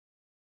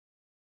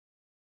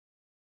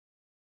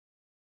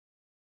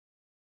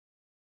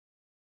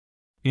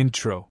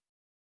Intro.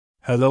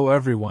 Hello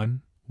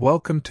everyone,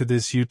 welcome to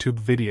this YouTube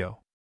video.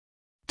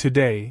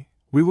 Today,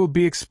 we will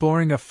be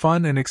exploring a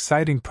fun and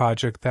exciting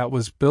project that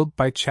was built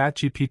by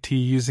ChatGPT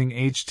using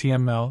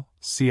HTML,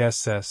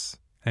 CSS,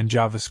 and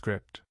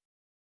JavaScript.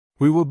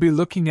 We will be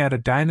looking at a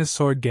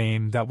dinosaur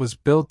game that was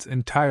built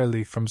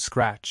entirely from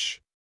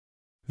scratch.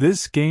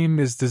 This game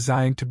is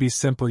designed to be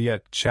simple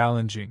yet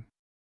challenging.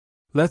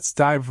 Let's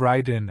dive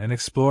right in and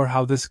explore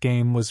how this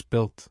game was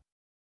built.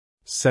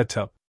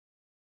 Setup.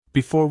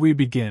 Before we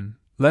begin,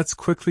 let's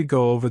quickly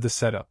go over the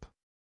setup.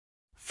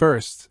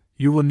 First,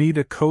 you will need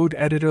a code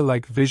editor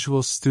like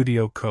Visual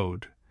Studio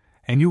Code,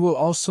 and you will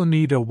also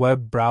need a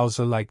web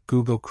browser like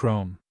Google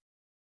Chrome.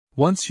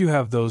 Once you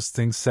have those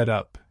things set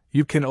up,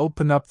 you can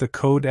open up the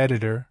code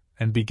editor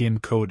and begin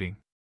coding.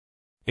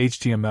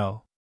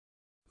 HTML.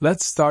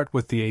 Let's start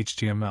with the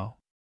HTML.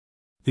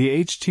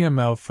 The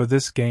HTML for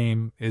this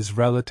game is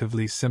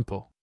relatively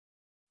simple.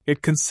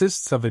 It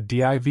consists of a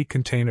div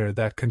container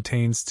that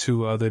contains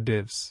two other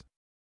divs.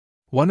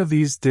 One of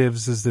these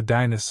divs is the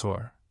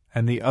dinosaur,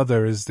 and the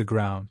other is the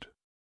ground.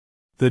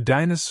 The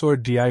dinosaur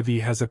div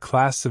has a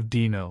class of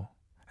Dino,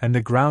 and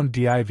the ground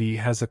div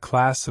has a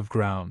class of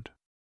ground.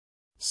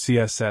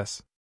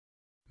 CSS.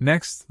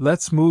 Next,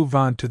 let's move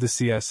on to the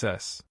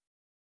CSS.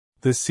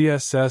 The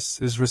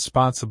CSS is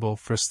responsible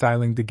for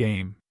styling the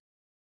game.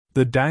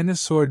 The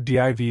dinosaur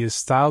div is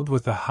styled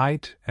with a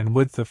height and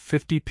width of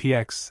 50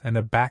 px and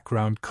a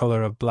background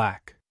color of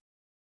black.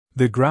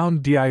 The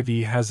ground div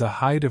has a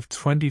height of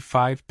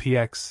 25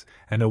 px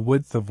and a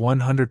width of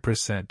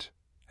 100%,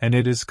 and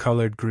it is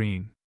colored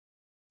green.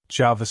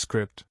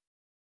 JavaScript.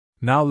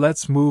 Now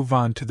let's move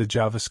on to the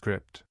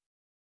JavaScript.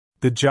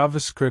 The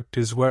JavaScript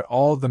is where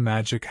all the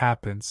magic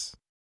happens.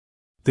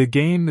 The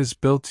game is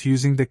built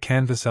using the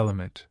canvas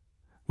element,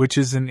 which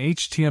is an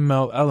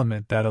HTML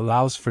element that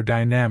allows for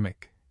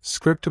dynamic,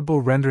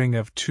 scriptable rendering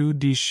of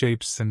 2D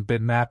shapes and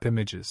bitmap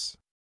images.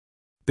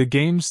 The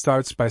game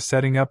starts by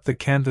setting up the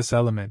canvas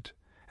element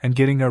and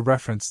getting a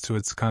reference to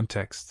its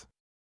context.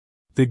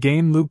 The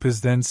game loop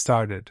is then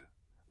started,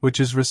 which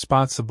is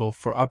responsible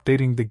for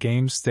updating the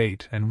game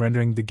state and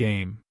rendering the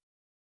game.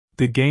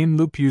 The game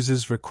loop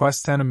uses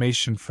request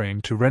animation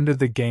frame to render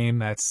the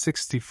game at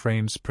 60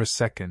 frames per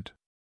second.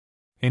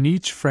 In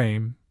each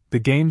frame, the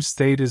game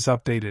state is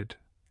updated,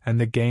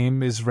 and the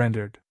game is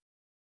rendered.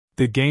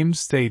 The game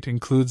state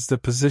includes the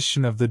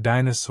position of the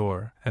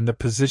dinosaur and the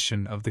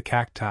position of the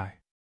cacti.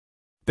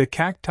 The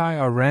cacti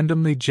are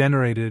randomly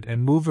generated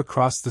and move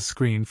across the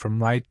screen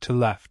from right to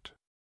left.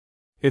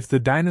 If the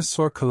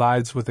dinosaur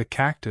collides with a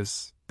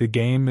cactus, the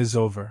game is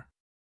over.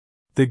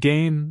 The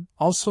game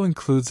also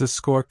includes a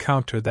score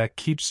counter that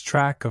keeps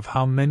track of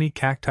how many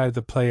cacti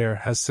the player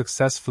has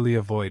successfully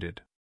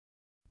avoided.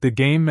 The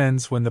game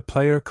ends when the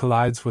player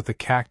collides with a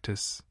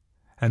cactus,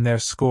 and their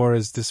score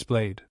is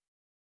displayed.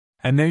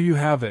 And there you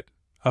have it,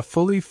 a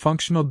fully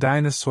functional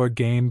dinosaur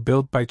game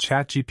built by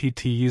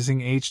ChatGPT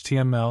using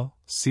HTML,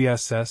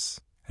 CSS,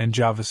 and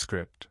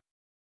JavaScript.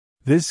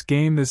 This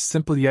game is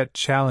simple yet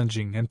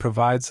challenging and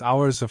provides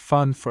hours of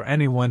fun for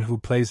anyone who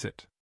plays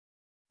it.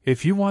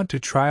 If you want to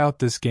try out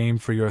this game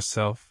for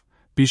yourself,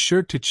 be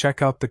sure to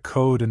check out the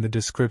code in the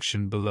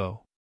description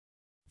below.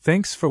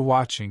 Thanks for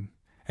watching,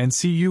 and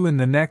see you in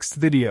the next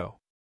video.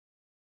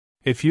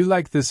 If you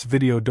like this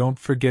video, don't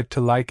forget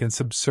to like and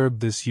subscribe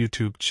this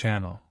YouTube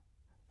channel.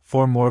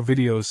 For more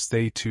videos,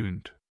 stay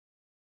tuned.